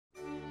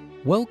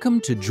Welcome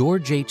to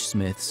George H.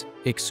 Smith's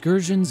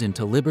Excursions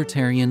into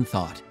Libertarian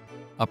Thought,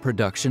 a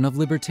production of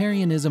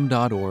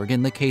Libertarianism.org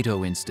and the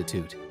Cato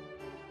Institute.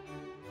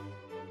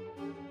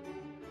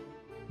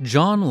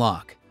 John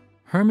Locke,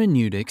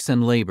 Hermeneutics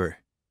and Labor.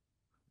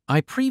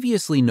 I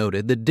previously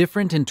noted the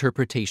different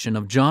interpretation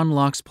of John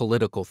Locke's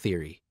political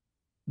theory.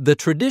 The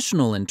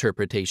traditional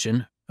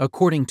interpretation,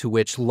 according to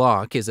which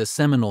Locke is a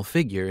seminal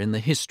figure in the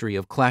history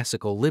of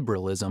classical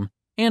liberalism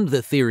and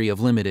the theory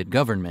of limited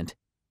government,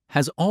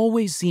 has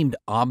always seemed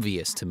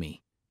obvious to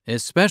me,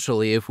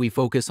 especially if we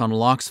focus on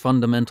Locke's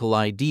fundamental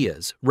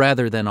ideas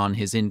rather than on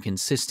his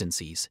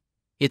inconsistencies.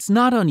 It's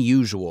not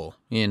unusual,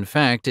 in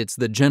fact, it's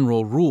the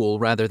general rule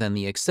rather than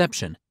the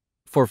exception,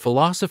 for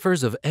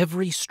philosophers of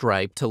every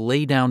stripe to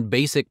lay down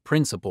basic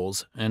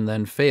principles and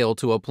then fail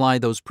to apply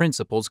those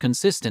principles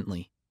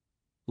consistently.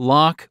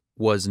 Locke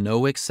was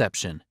no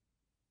exception.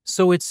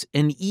 So it's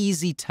an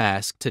easy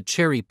task to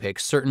cherry-pick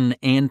certain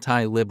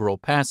anti-liberal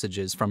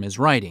passages from his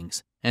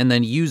writings and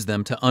then use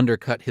them to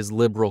undercut his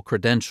liberal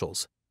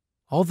credentials.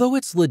 Although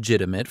it's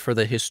legitimate for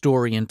the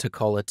historian to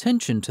call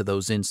attention to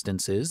those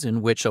instances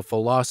in which a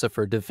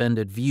philosopher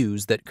defended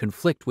views that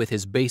conflict with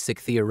his basic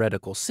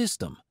theoretical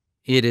system,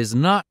 it is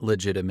not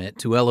legitimate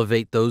to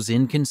elevate those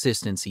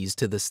inconsistencies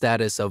to the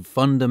status of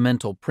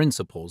fundamental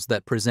principles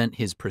that present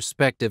his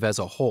perspective as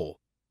a whole.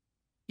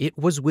 It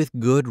was with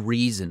good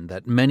reason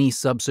that many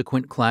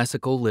subsequent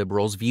classical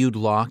liberals viewed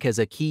Locke as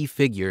a key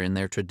figure in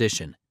their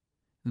tradition.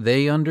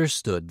 They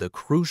understood the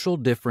crucial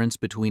difference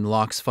between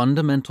Locke's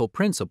fundamental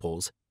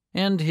principles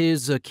and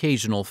his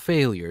occasional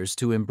failures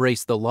to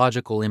embrace the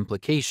logical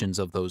implications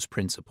of those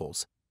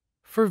principles.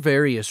 For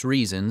various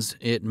reasons,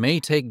 it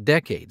may take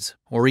decades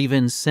or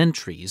even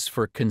centuries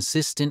for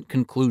consistent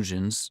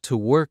conclusions to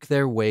work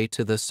their way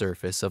to the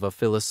surface of a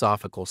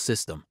philosophical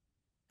system.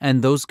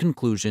 And those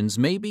conclusions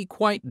may be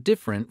quite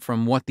different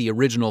from what the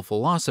original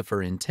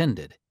philosopher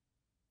intended.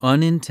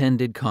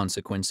 Unintended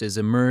consequences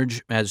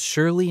emerge as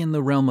surely in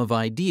the realm of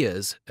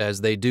ideas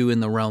as they do in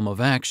the realm of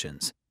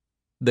actions.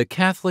 The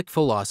Catholic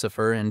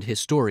philosopher and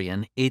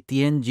historian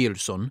Etienne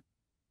Gilson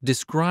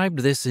described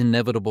this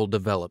inevitable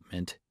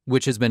development,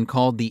 which has been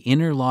called the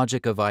inner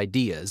logic of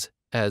ideas,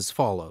 as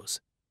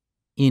follows.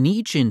 In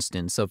each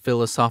instance of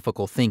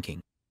philosophical thinking,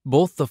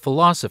 both the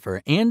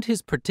philosopher and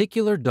his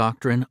particular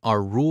doctrine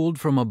are ruled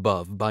from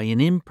above by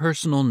an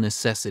impersonal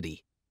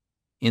necessity.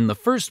 In the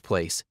first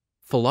place,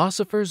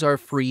 philosophers are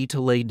free to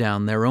lay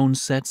down their own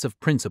sets of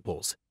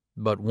principles,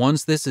 but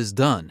once this is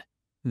done,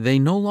 they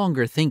no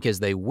longer think as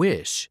they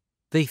wish,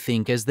 they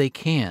think as they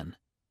can.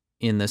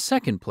 In the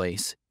second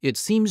place, it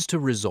seems to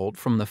result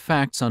from the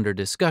facts under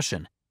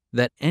discussion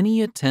that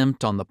any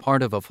attempt on the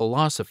part of a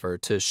philosopher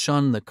to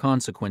shun the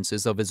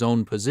consequences of his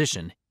own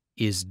position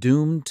is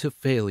doomed to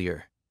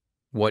failure.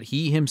 What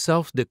he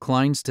himself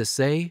declines to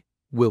say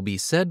will be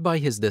said by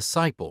his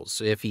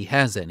disciples if he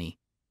has any.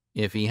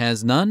 If he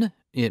has none,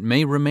 it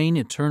may remain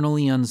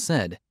eternally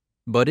unsaid,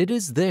 but it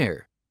is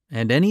there,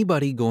 and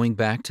anybody going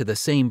back to the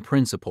same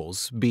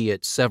principles, be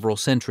it several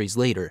centuries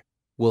later,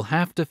 will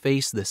have to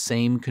face the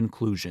same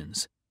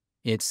conclusions.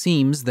 It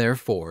seems,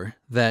 therefore,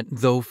 that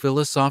though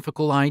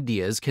philosophical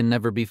ideas can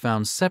never be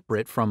found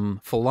separate from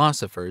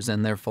philosophers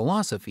and their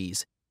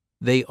philosophies,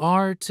 they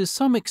are, to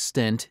some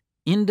extent,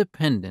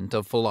 independent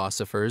of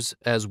philosophers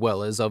as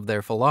well as of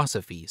their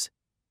philosophies.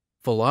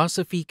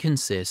 Philosophy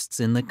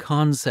consists in the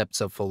concepts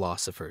of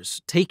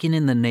philosophers, taken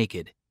in the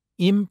naked,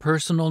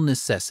 impersonal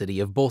necessity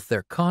of both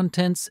their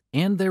contents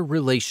and their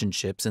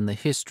relationships in the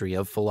history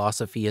of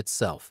philosophy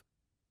itself.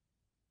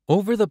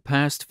 Over the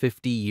past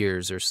 50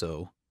 years or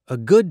so, a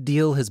good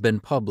deal has been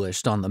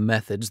published on the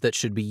methods that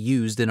should be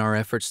used in our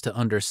efforts to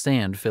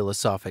understand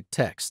philosophic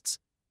texts.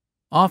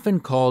 Often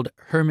called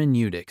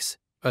hermeneutics,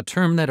 a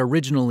term that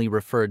originally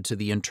referred to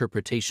the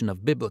interpretation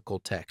of biblical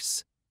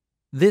texts.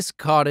 This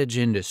cottage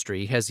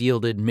industry has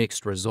yielded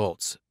mixed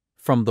results,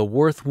 from the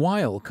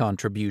worthwhile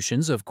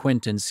contributions of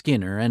Quentin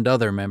Skinner and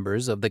other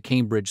members of the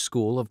Cambridge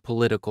School of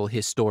Political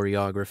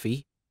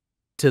Historiography,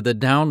 to the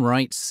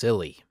downright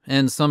silly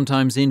and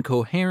sometimes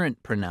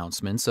incoherent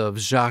pronouncements of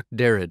Jacques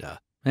Derrida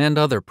and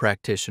other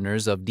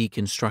practitioners of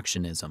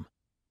deconstructionism.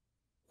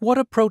 What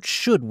approach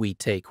should we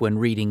take when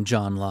reading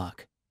John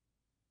Locke?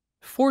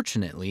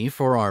 Fortunately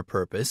for our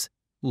purpose,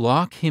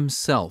 Locke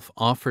himself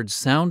offered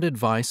sound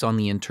advice on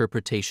the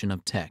interpretation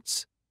of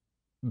texts.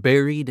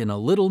 Buried in a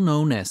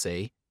little-known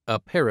essay, a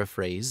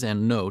paraphrase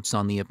and notes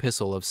on the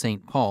Epistle of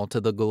St. Paul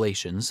to the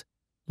Galatians,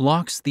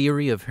 Locke's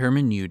theory of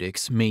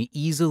hermeneutics may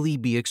easily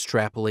be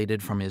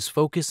extrapolated from his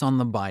focus on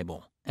the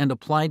Bible and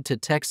applied to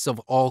texts of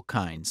all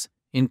kinds,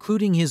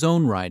 including his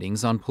own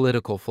writings on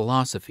political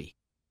philosophy.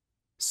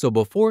 So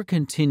before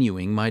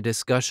continuing my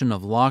discussion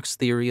of Locke's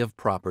theory of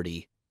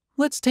property,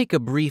 let's take a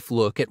brief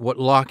look at what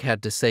Locke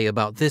had to say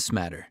about this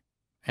matter.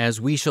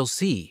 As we shall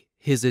see,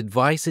 his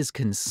advice is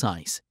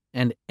concise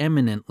and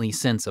eminently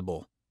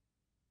sensible.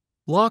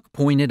 Locke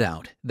pointed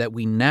out that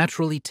we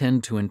naturally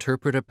tend to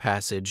interpret a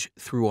passage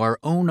through our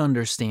own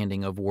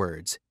understanding of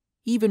words,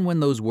 even when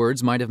those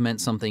words might have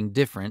meant something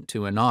different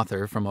to an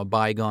author from a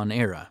bygone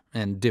era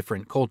and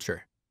different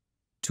culture.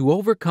 To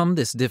overcome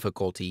this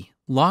difficulty,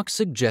 Locke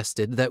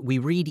suggested that we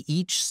read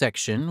each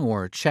section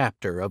or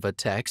chapter of a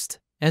text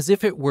as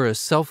if it were a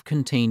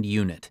self-contained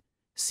unit,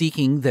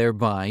 seeking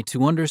thereby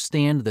to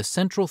understand the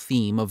central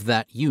theme of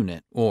that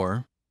unit,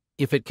 or,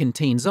 if it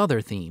contains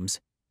other themes,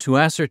 to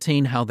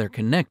ascertain how they're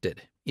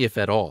connected, if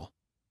at all.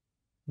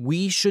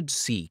 We should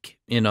seek,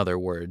 in other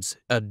words,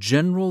 a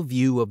general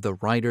view of the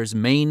writer's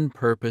main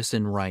purpose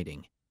in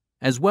writing,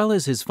 as well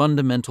as his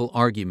fundamental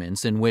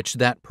arguments in which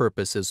that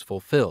purpose is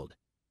fulfilled.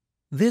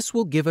 This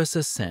will give us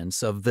a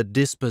sense of the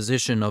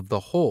disposition of the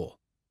whole.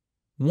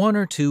 One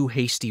or two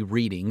hasty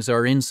readings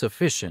are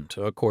insufficient,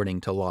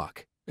 according to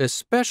Locke,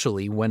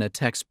 especially when a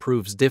text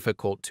proves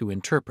difficult to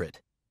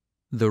interpret.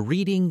 The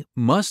reading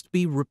must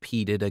be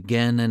repeated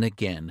again and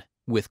again,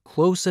 with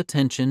close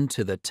attention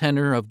to the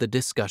tenor of the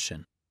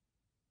discussion.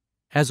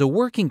 As a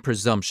working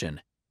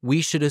presumption,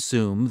 we should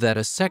assume that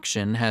a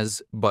section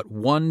has but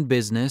one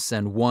business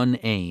and one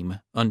aim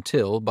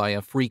until, by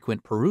a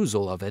frequent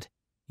perusal of it,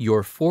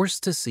 you're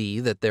forced to see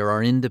that there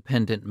are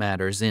independent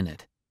matters in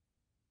it.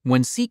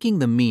 When seeking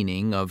the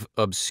meaning of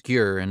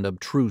obscure and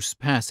abstruse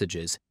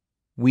passages,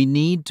 we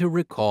need to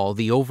recall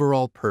the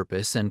overall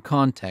purpose and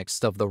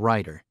context of the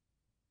writer.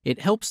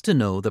 It helps to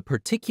know the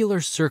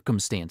particular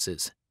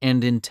circumstances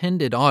and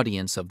intended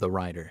audience of the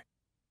writer.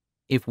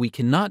 If we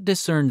cannot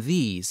discern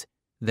these,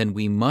 then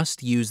we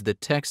must use the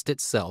text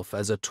itself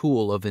as a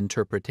tool of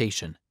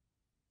interpretation.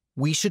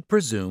 We should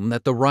presume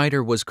that the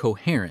writer was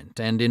coherent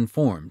and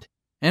informed,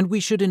 and we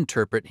should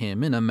interpret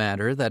him in a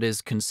manner that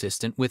is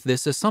consistent with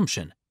this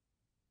assumption.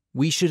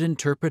 We should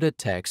interpret a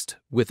text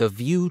with a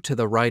view to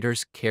the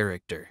writer's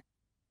character,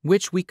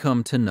 which we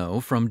come to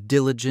know from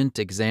diligent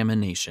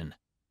examination.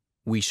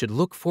 We should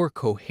look for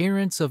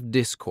coherence of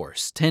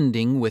discourse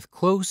tending with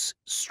close,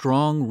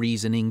 strong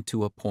reasoning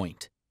to a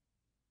point.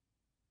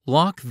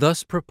 Locke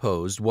thus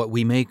proposed what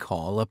we may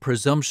call a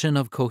presumption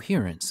of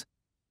coherence.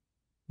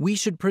 We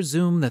should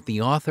presume that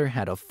the author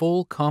had a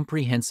full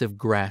comprehensive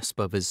grasp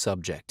of his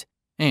subject,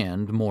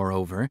 and,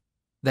 moreover,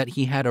 that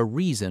he had a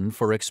reason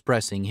for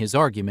expressing his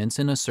arguments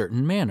in a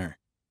certain manner.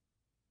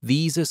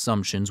 These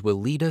assumptions will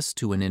lead us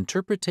to an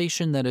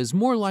interpretation that is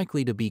more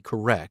likely to be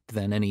correct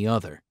than any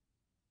other.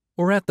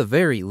 Or at the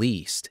very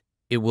least,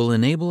 it will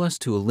enable us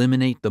to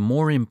eliminate the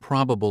more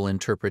improbable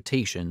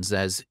interpretations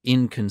as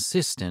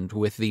inconsistent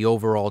with the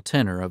overall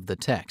tenor of the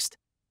text.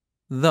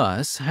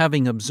 Thus,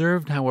 having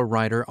observed how a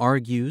writer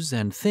argues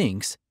and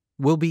thinks,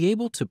 we'll be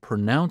able to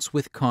pronounce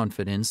with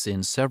confidence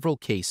in several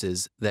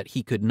cases that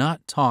he could not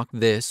talk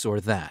this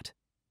or that.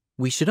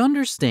 We should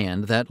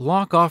understand that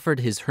Locke offered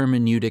his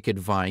hermeneutic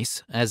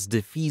advice as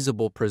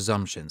defeasible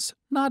presumptions,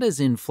 not as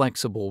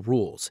inflexible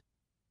rules.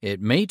 It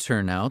may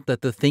turn out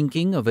that the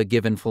thinking of a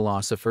given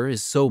philosopher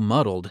is so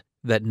muddled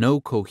that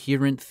no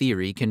coherent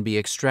theory can be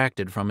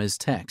extracted from his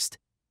text.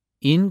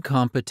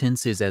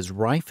 Incompetence is as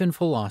rife in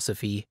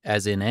philosophy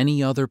as in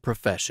any other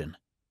profession,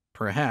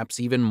 perhaps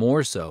even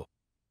more so.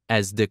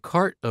 As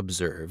Descartes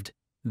observed,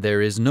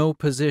 there is no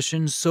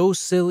position so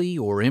silly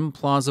or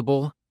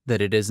implausible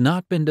that it has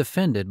not been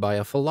defended by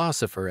a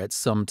philosopher at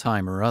some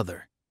time or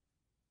other.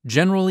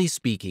 Generally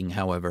speaking,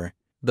 however,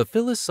 the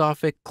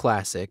philosophic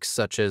classics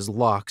such as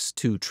Locke's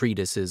two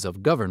treatises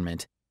of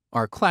government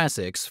are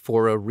classics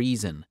for a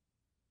reason.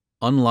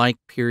 Unlike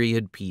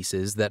period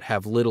pieces that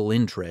have little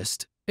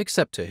interest,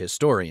 except to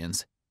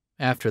historians,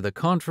 after the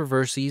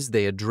controversies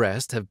they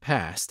addressed have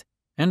passed,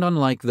 and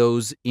unlike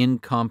those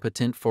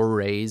incompetent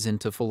forays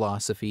into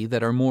philosophy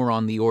that are more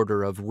on the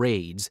order of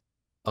raids,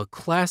 a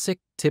classic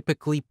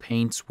typically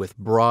paints with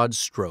broad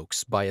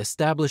strokes by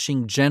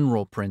establishing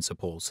general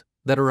principles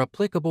that are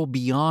applicable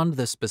beyond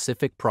the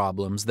specific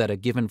problems that a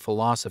given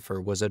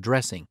philosopher was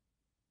addressing.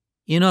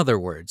 In other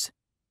words,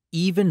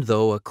 even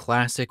though a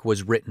classic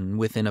was written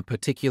within a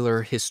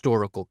particular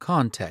historical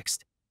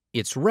context,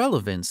 its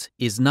relevance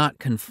is not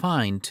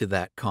confined to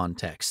that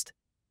context.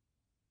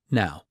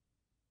 Now,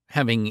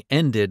 having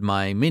ended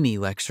my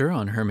mini-lecture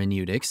on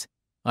hermeneutics,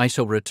 I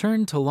shall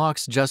return to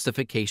Locke's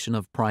justification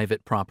of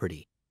private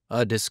property,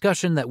 a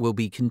discussion that will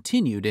be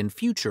continued in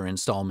future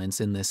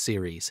installments in this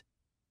series.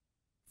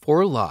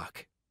 For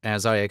Locke,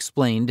 as I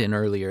explained in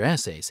earlier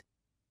essays,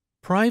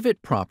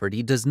 private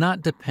property does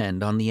not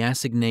depend on the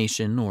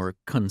assignation or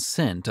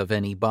consent of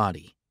any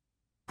body.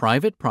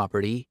 Private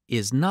property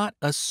is not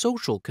a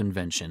social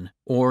convention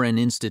or an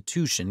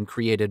institution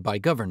created by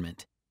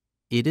government.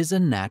 It is a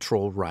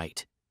natural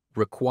right,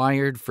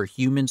 required for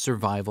human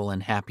survival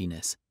and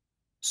happiness.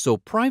 So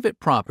private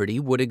property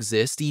would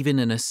exist even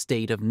in a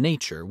state of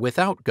nature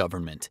without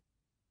government.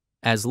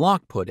 As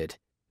Locke put it,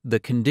 the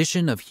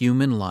condition of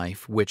human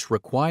life which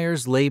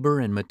requires labor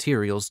and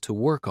materials to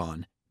work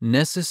on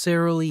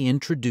necessarily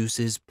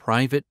introduces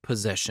private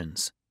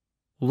possessions.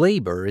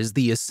 Labor is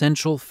the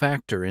essential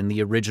factor in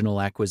the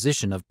original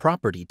acquisition of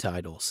property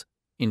titles,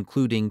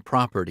 including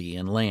property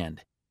and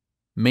land.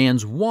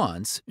 Man's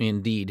wants,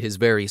 indeed his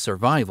very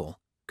survival,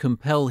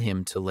 compel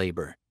him to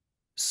labor.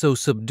 So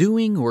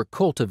subduing or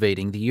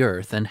cultivating the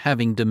earth and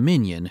having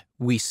dominion,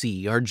 we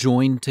see, are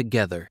joined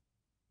together.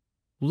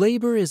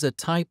 Labor is a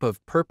type of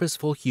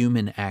purposeful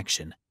human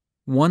action,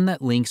 one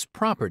that links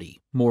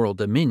property, moral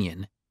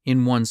dominion,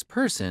 in one's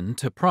person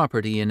to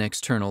property in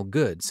external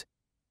goods.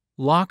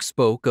 Locke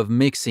spoke of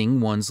mixing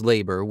one's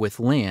labor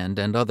with land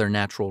and other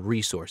natural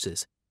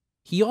resources.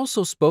 He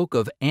also spoke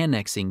of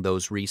annexing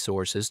those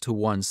resources to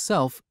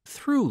oneself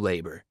through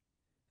labor.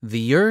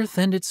 The earth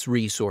and its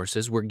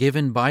resources were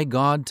given by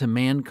God to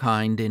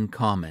mankind in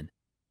common.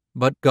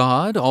 But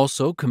God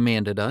also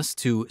commanded us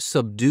to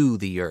subdue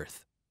the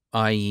earth,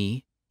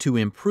 i.e., to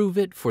improve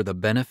it for the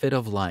benefit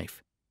of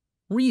life.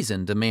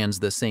 Reason demands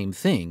the same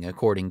thing,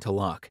 according to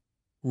Locke.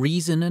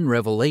 Reason and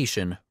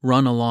revelation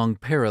run along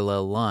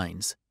parallel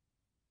lines.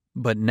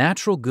 But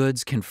natural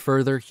goods can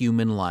further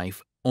human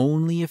life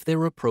only if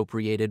they're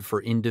appropriated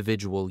for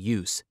individual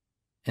use,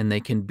 and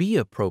they can be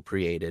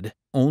appropriated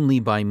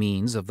only by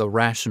means of the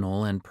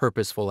rational and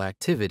purposeful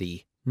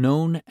activity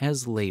known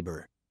as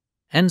labor.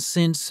 And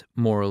since,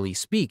 morally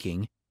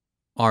speaking,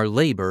 our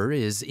labor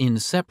is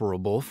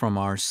inseparable from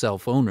our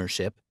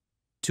self-ownership,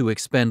 to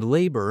expend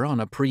labor on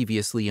a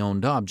previously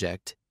owned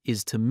object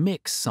is to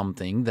mix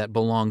something that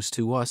belongs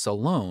to us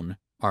alone,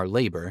 our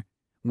labor,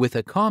 with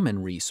a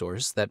common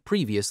resource that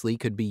previously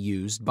could be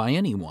used by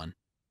anyone.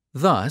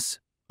 Thus,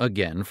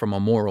 again from a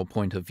moral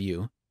point of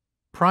view,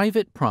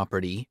 private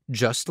property,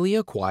 justly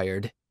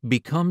acquired,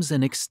 becomes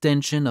an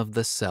extension of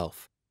the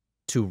self.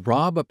 To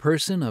rob a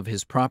person of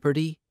his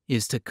property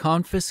is to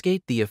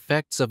confiscate the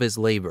effects of his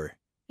labor,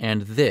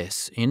 and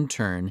this, in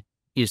turn,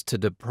 is to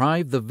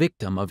deprive the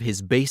victim of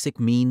his basic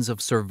means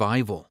of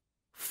survival.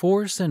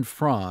 Force and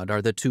fraud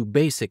are the two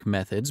basic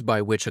methods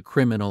by which a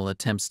criminal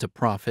attempts to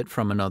profit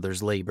from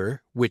another's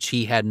labor, which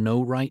he had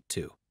no right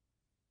to.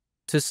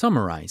 To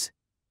summarize,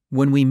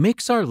 when we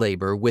mix our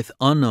labor with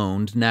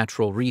unowned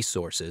natural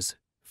resources,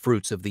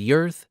 fruits of the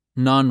earth,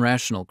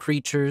 non-rational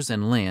creatures,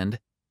 and land,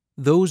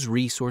 those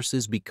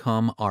resources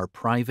become our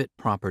private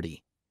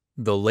property.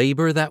 The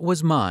labor that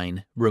was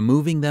mine,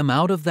 removing them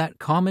out of that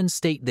common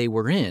state they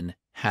were in,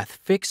 hath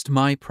fixed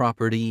my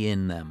property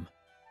in them.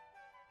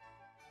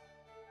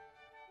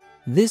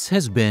 This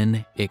has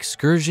been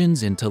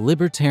Excursions into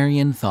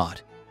Libertarian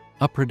Thought,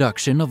 a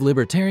production of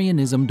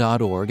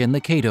Libertarianism.org and the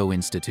Cato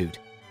Institute.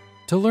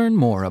 To learn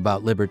more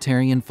about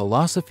libertarian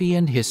philosophy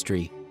and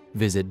history,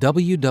 visit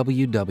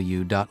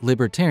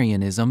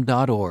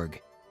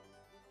www.libertarianism.org.